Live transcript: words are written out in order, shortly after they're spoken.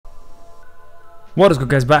What is good,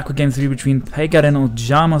 guys? Back with game 3 between Paycard and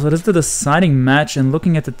Ojama. So this is the deciding match, and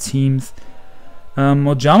looking at the teams,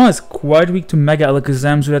 Ojama is quite weak to Mega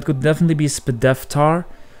Alakazam, so that could definitely be Spadeftar,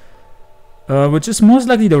 which is most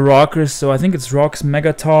likely the Rockers, so I think it's Rocks,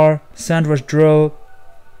 Megatar, Sandrush, Drill.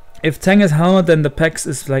 If Tang is Helmet, then the Pex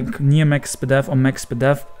is like near Max Spadef or Max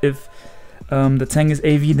Spadef. If the Tang is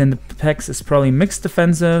AV, then the Pex is probably mixed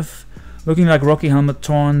defensive, looking like Rocky Helmet,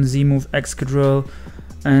 Torn, Z-Move, Excadrill,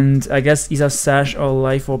 and I guess either Sash or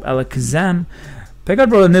Life Orb Alakazam. Paycard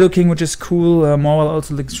brought a Nidoking, which is cool. Morwell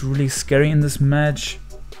also looks really scary in this match,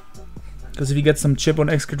 because if you get some chip on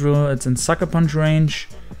Excadrill, it's in Sucker Punch range.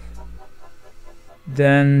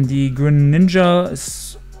 Then the Greninja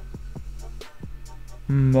is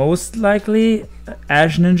most likely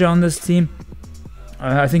Ash Ninja on this team.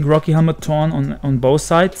 I think Rocky Helmet, Torn on both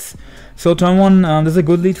sides. So turn 1, there's a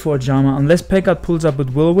good lead for Ojama. Unless Paycard pulls up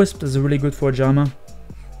with Will-O-Wisp, this is really good for Ojama.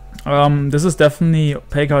 This is definitely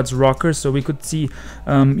Paycard's Rocker, so we could see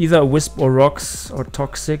either a Wisp or Rocks or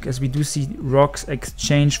Toxic, as we do see Rocks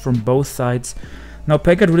exchange from both sides. Now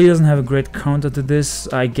Paycard really doesn't have a great counter to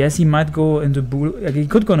this. I guess he might go into Bulu. He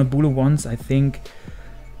could go into Bulu once, I think,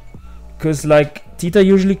 because like Tita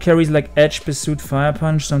usually carries like Edge, Pursuit, Fire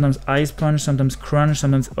Punch, sometimes Ice Punch, sometimes Crunch,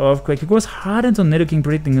 sometimes Earthquake. He goes hard into Nidoking,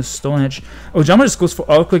 predicting a Stone Edge. Ojama just goes for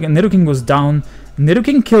Earthquake and Nidoking goes down.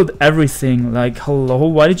 Nidoking killed everything. Like, hello,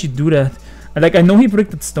 why did you do that? Like, I know he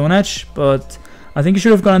predicted Stone Edge, but I think he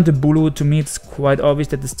should have gone into Bulu. To me, it's quite obvious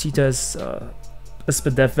that this Tita is a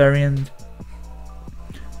Spadef variant.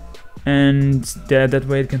 And that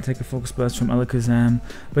way it can take a Focus Blast from Alakazam.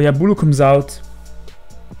 But yeah, Bulu comes out.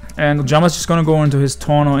 And Ojama's just gonna go into his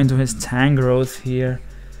Torn or into his Tangrowth here.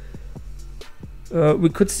 We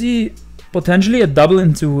could see potentially a double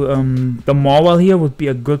into the Morwell here would be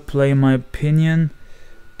a good play in my opinion.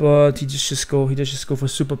 But he just go for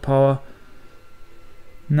Superpower.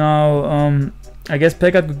 Now I guess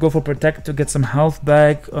Paycard could go for Protect to get some health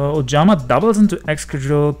back. Ojama doubles into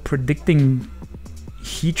Excadrill, predicting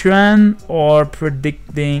Heatran or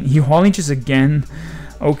predicting... He Horn-Leeches again.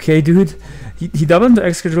 Okay, dude. He doubled into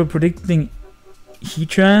Excadrill, predicting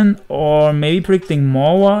Heatran or maybe predicting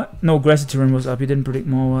Morwell. No, Grassy Terrain was up. He didn't predict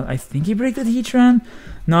Morwell. I think he predicted Heatran.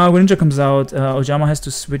 Now Greninja comes out. Ojama has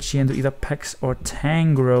to switch here into either Pex or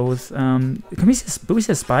Tangrowth. Can we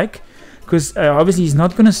see a Spike? Because obviously he's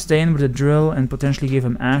not going to stay in with a Drill and potentially give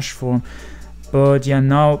him Ash form. But yeah,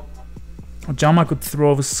 now Ojama could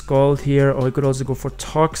throw over Scald here, or he could also go for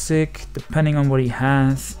Toxic, depending on what he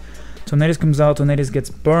has. Tornadus comes out, Tornadus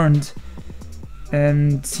gets burned.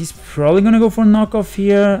 And he's probably gonna go for a knockoff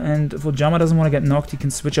here. And if Ojama doesn't want to get knocked, he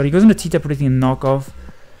can switch out. He goes into Tita predicting a knockoff.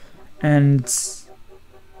 And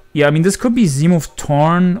yeah, I mean, this could be Z-Move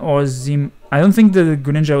Torn or Z. I don't think the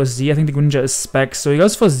Greninja is Z. I think the Greninja is Specs. So he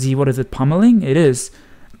goes for Z. What is it? Pummeling? It is.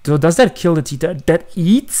 So does that kill the Tita? That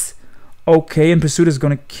eats? Okay, and Pursuit is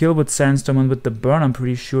gonna kill with Sandstorm and with the burn, I'm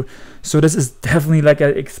pretty sure. So this is definitely like I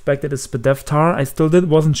expected a Spadeftar. I still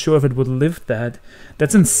wasn't sure if it would live that.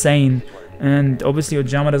 That's insane. And obviously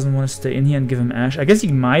Ojama doesn't want to stay in here and give him Ash. I guess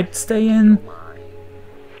he might stay in,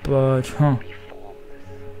 but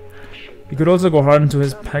he could also go hard into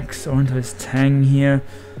his Pex or into his Tang here.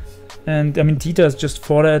 And I mean, Tita is just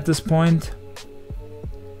fodder at this point.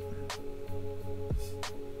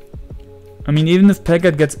 I mean, even if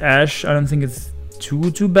Paycard gets Ash, I don't think it's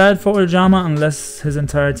too bad for Ojama, unless his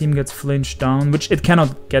entire team gets flinched down, which it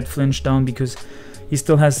cannot get flinched down because he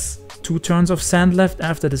still has 2 turns of Sand left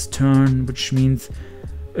after this turn, which means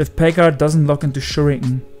if Paycard doesn't lock into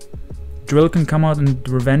Shuriken, Drill can come out and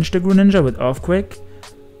revenge the Greninja with Earthquake.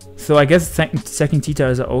 So I guess second Tita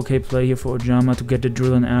is an okay play here for Ojama to get the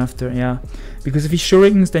Drill in after, yeah. Because if he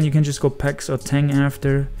Shurikens, then you can just go Pex or Tang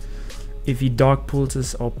after. If he Dark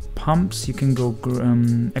Pulses or Pumps, you can go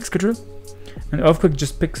Excadrill. And Earthquake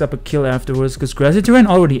just picks up a kill afterwards, because Grassy Terrain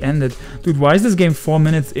already ended. Dude, why is this game 4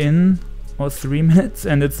 minutes in? Or 3 minutes?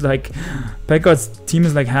 And it's like, Paycard's team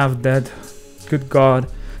is like half dead. Good god.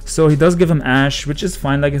 So he does give him Ash, which is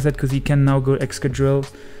fine, like I said, because he can now go Excadrill.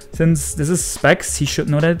 Since this is Specs, he should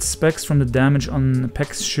know that it's Specs from the damage on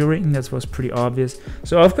Pex Shuriken. That was pretty obvious.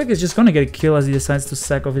 So Earthquake is just gonna get a kill as he decides to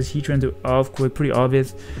sack off his Heatran to Earthquake. Pretty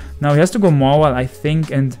obvious. Now he has to go Morwell, I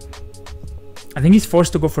think, and I think he's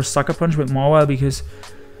forced to go for Sucker Punch with Morwell because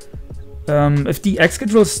if the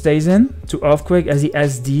Excadrill stays in to Earthquake as he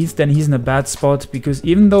SDs, then he's in a bad spot, because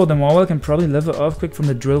even though the Morwell can probably live an Earthquake from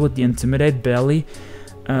the Drill with the Intimidate barely,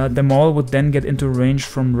 the Morwell would then get into range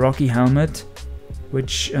from Rocky Helmet,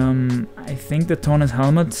 which I think the Torn is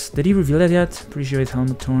Helmet. Did he reveal that yet? Pretty sure it's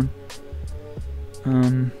Helmet Torn.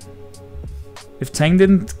 If Tang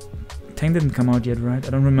didn't Tang didn't come out yet, right?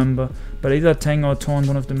 I don't remember. But either Tang or Torn,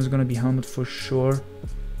 one of them is gonna be helmet for sure.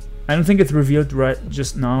 I don't think it's revealed right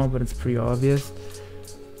just now, but it's pretty obvious.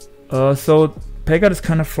 So Paycard is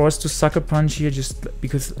kind of forced to sucker punch here just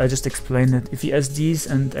because I just explained it. If he SDs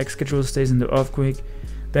and X control stays in the Earthquake,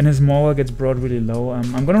 then his Morwell gets brought really low.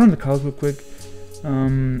 I'm gonna run the calc real quick.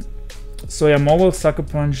 So yeah, Morwell sucker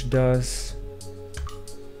punch does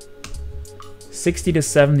 60 to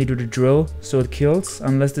 70 to the drill, so it kills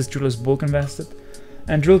unless this drill is bulk invested.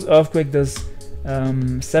 And drill's Earthquake does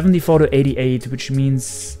 74 to 88, which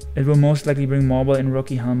means it will most likely bring Morwell in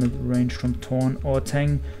Rocky helmet range from Torn or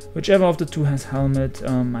Tang, whichever of the two has helmet.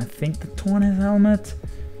 I think the Torn has helmet.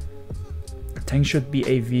 Tang should be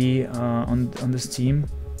AV on this team,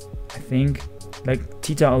 I think. Like,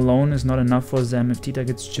 Tita alone is not enough for Zem. If Tita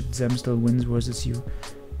gets chipped, Zem still wins versus you.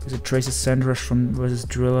 Because it traces Sand Rush from versus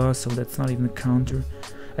Driller, so that's not even a counter.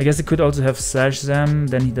 I guess it could also have Sash Zem,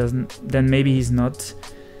 then he doesn't, then maybe he's not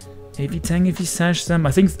AV Tang if he Sash Zem. I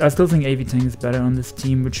still think AV Tang is better on this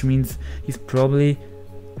team, which means he's probably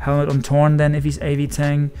helmet on Torn then if he's AV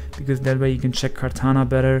Tang, because that way you can check Kartana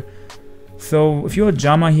better. So if you're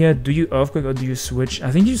Ojama here, do you Earthquake or do you switch? I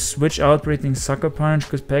think you switch out predicting Sucker Punch,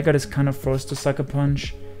 because Paycard is kind of forced to Sucker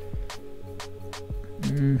Punch.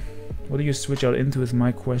 What do you switch out into is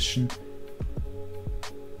my question.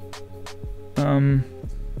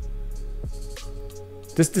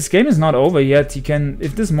 This game is not over yet. He can,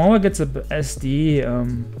 if this Morwell gets a SD,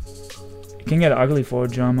 it can get ugly for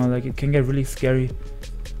Ojama. Like, it can get really scary.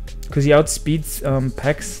 Because he outspeeds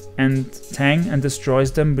Pex and Tang and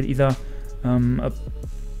destroys them with either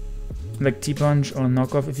like T-Punch or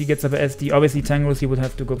Knockoff. If he gets up a SD, obviously Tang rules, he would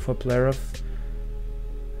have to go for Player Off.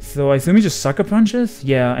 So I assume he just Sucker Punches?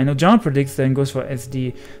 Yeah, I know Ojama predicts that and goes for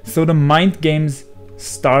SD. So the mind games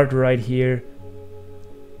start right here.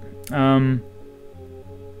 Damn,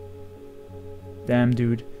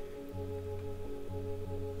 dude.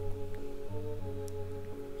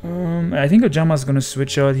 I think Ojama's gonna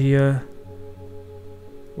switch out here.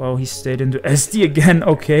 Wow, he stayed into SD again.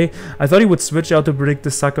 Okay, I thought he would switch out to predict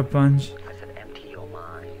the Sucker Punch.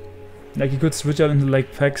 Like, he could switch out into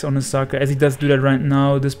like Pex on a sucker, as he does do that right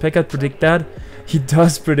now. Does Paycard predict that? He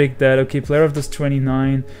does predict that. Okay, Player of does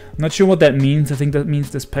 29. I'm not sure what that means. I think that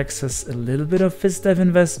means this Pex has a little bit of fist dev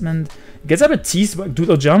investment. Gets up a T-Spike. Dude,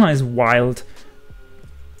 Ojama is wild.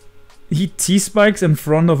 He T-Spikes in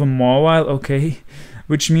front of a Morwell, okay.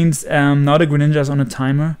 Which means now the Greninja is on a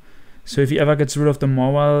timer. So if he ever gets rid of the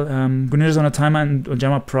Morwell, Greninja is on a timer and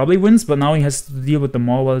Ojama probably wins, but now he has to deal with the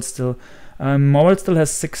Morwell still. Morwell still has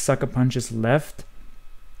 6 Sucker Punches left.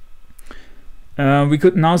 We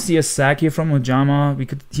could now see a sack here from Ojama.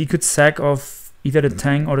 He could sack off either the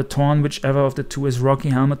Tang or the Torn, whichever of the two is Rocky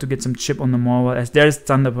Helmet, to get some chip on the Morwell. As there's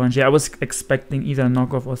Thunder Punch. Yeah, I was expecting either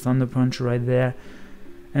Knockoff or Thunder Punch right there.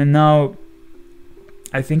 And now,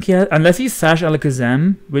 I think he has, unless he's Sash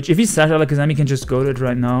Alakazam, which if he's Sash Alakazam, he can just go to it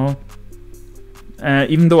right now.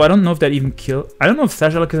 Even though I don't know if that even I don't know if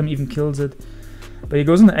Sash Alakazam even kills it. But he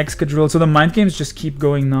goes in the Excadrill, so the mind games just keep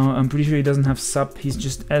going now. I'm pretty sure he doesn't have sub, he's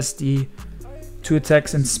just SD. 2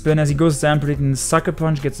 attacks and spin. As he goes Zam, predicting the Sucker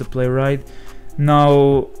Punch, gets the play right.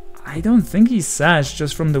 Now, I don't think he's Sash,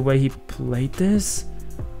 just from the way he played this.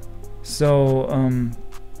 So,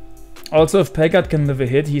 also if Paycard can live a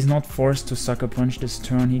hit, he's not forced to Sucker Punch this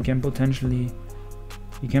turn. He can potentially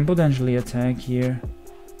attack here.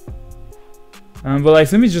 Well, I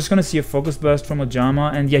assume he's just gonna see a Focus Burst from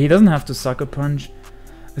Ojama, and yeah, he doesn't have to Sucker Punch.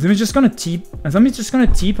 I assume he's just gonna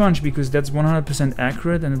T-Punch because that's 100%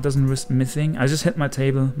 accurate and it doesn't risk missing. I just hit my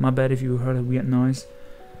table. My bad if you heard a weird noise.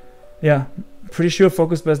 Yeah, pretty sure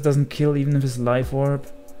Focus Burst doesn't kill even if it's Life Orb.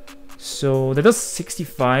 So that does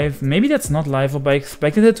 65. Maybe that's not Life Orb. I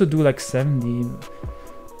expected it to do like 70.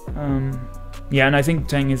 Yeah, and I think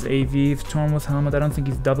Tang is AV if Torn with Helmet. I don't think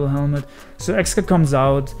he's double Helmet. So Xka comes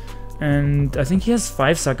out. And I think he has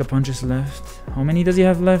 5 Sucker Punches left. How many does he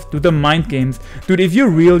have left? Dude, the mind games. Dude, if you're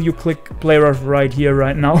real, you click Player Off right here,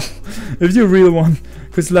 right now. If you're real one.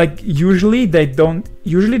 Because, like, usually they don't...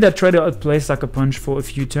 Usually they try to outplay Sucker Punch for a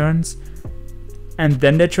few turns. And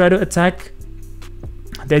then they try to attack.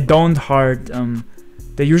 They don't hard...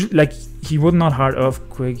 they usually... Like, he would not hard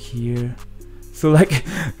Earthquake here. So, like,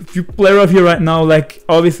 if you Player Off here right now, like,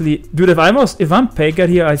 obviously, dude, if I'm Paycard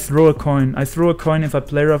here, I throw a coin. I throw a coin if I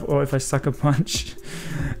Player Off or if I Sucker Punch.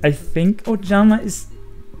 I think Ojama is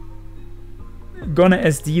gonna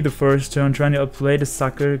SD the first turn, trying to outplay the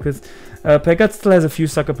Sucker, because Paycard still has a few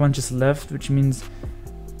Sucker Punches left, which means,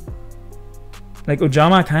 like,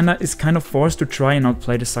 Ojama is kind of forced to try and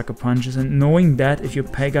outplay the Sucker Punches, and knowing that, if you're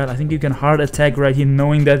Paycard, I think you can hard attack right here,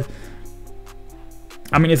 knowing that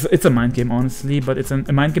I mean, it's a mind game, honestly, but it's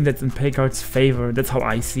a mind game that's in Paycard's favor. That's how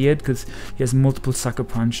I see it, because he has multiple sucker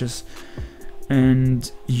punches. And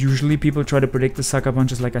usually people try to predict the sucker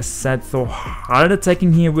punches, like I said, so hard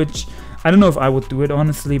attacking here, which I don't know if I would do it,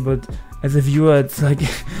 honestly, but as a viewer, it's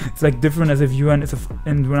like different as a viewer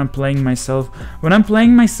and when I'm playing myself. When I'm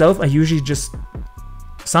playing myself, I usually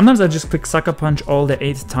sometimes I just click sucker punch all the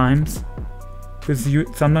 8 times. Because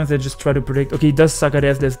sometimes I just try to predict, okay, he does sucker,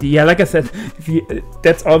 there's the, yeah, like I said,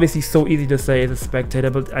 that's obviously so easy to say as a spectator,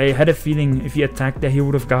 but I had a feeling if he attacked there, he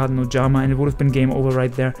would have gotten Ojama and it would have been game over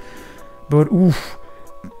right there. But oof,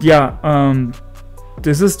 yeah,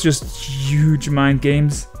 this is just huge mind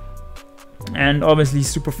games, and obviously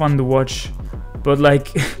super fun to watch. But like,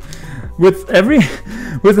 with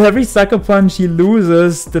every sucker punch he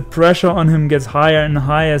loses, the pressure on him gets higher and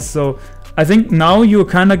higher. So I think now you're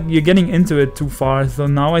getting into it too far. So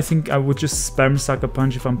now I think I would just spam sucker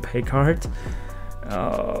punch if I'm Paycard.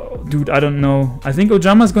 Dude, I don't know. I think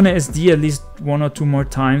Ojama's gonna SD at least 1 or 2 more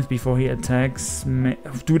times before he attacks.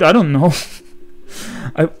 Dude, I don't know.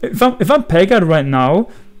 If I'm Paycard right now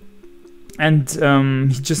and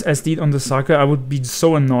he just SD'd on the sucker, I would be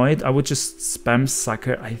so annoyed. I would just spam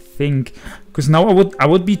sucker, I think, because now I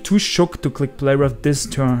would be too shook to click play rough this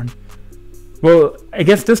turn. Well, I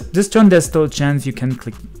guess this turn there's still a chance you can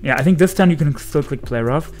click. Yeah, I think this turn you can still click play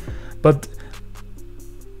rough, but.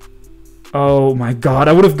 Oh my god,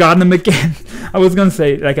 I would have gotten him again. I was gonna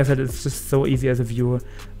say, like I said, it's just so easy as a viewer.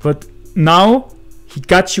 But now, he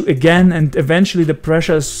got you again, and eventually the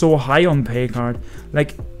pressure is so high on Paycard.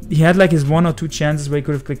 Like, he had like his 1 or 2 chances where he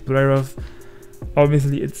could have clicked play rough.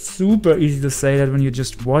 Obviously, it's super easy to say that when you're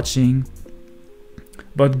just watching.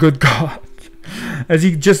 But good god. As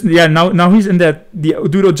he just, yeah, now he's in that,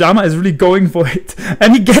 dude, Ojama is really going for it.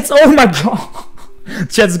 And he gets, oh my god.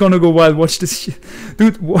 Chat's gonna go wild, watch this shit.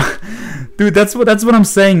 Dude, that's what I'm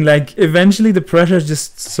saying. Like, eventually the pressure is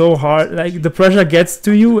just so hard. Like, the pressure gets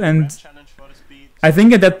to you, and I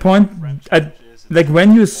think at that point, like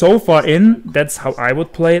when you're so far in, that's how I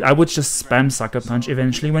would play it. I would just spam sucker punch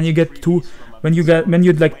eventually when you're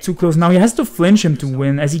like too close. Now he has to flinch him to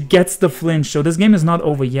win, as he gets the flinch. So this game is not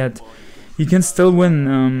over yet. He can still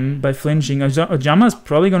win by flinching. Ojama is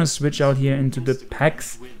probably gonna switch out here into the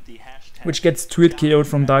packs, which gets 2-hit KO'd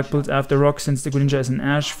from Dark Pulse after Rock, since the Greninja is in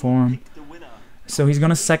Ash form. So he's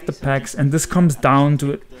gonna sack the packs, and this comes down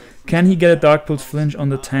to it. Can he get a Dark Pulse flinch on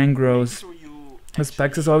the Tangros? His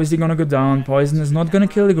packs is obviously gonna go down. Poison is not gonna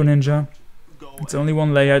kill the Greninja. It's only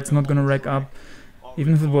 1 layer, it's not gonna rack up.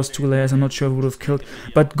 Even if it was 2 layers, I'm not sure it would have killed.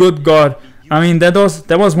 But good god, I mean, that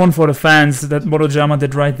was one for the fans, that what Ojama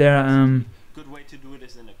did right there.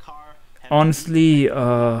 Honestly,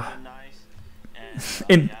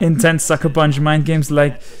 intense sucker punch mind games,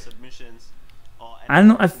 like, I don't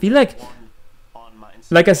know, I feel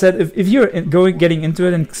like I said, if you're getting into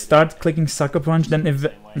it and start clicking sucker punch, then if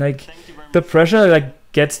like the pressure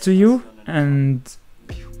like gets to you, and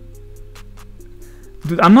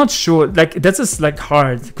dude, I'm not sure, like that's just like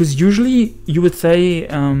hard, because usually you would say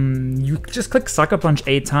you just click sucker punch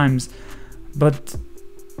 8 times, but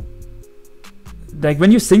like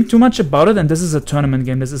when you think too much about it, and this is a tournament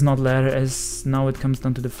game, this is not ladder, as now it comes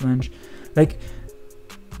down to the flinch, like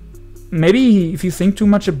maybe if you think too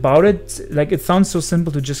much about it, like it sounds so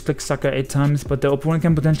simple to just click sucker 8 times, but the opponent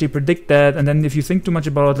can potentially predict that, and then if you think too much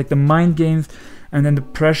about it, like the mind games, and then the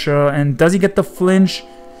pressure, and does he get the flinch?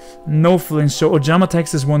 No flinch, so Ojama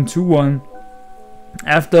takes this 1-2-1.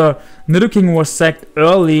 After Nidoking was sacked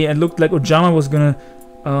early, it looked like Ojama was gonna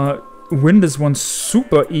win this one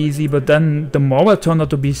super easy, but then the Mobile turned out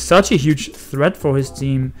to be such a huge threat for his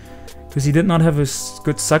team, because he did not have a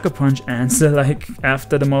good sucker punch answer, like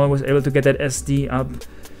after the Mobile was able to get that SD up.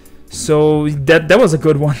 So that was a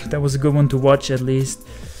good one. That was a good one to watch, at least.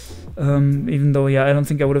 Even though, yeah, I don't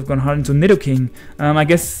think I would have gone hard into Nidoking. I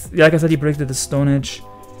guess, like I said, he predicted the Stone Edge.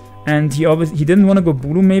 And he didn't want to go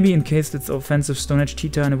Bulu, maybe, in case it's offensive Stone Edge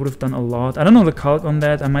Cheetah, and it would have done a lot. I don't know the calc on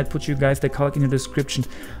that. I might put you guys the calc in the description.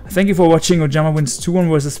 Thank you for watching. Ojama wins 2-1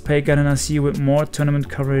 versus Paycard, and I'll see you with more tournament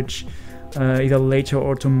coverage either later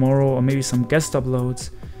or tomorrow, or maybe some guest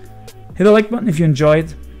uploads. Hit a like button if you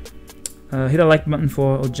enjoyed. Hit a like button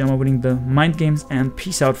for Ojama winning the mind games, and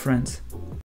peace out, friends.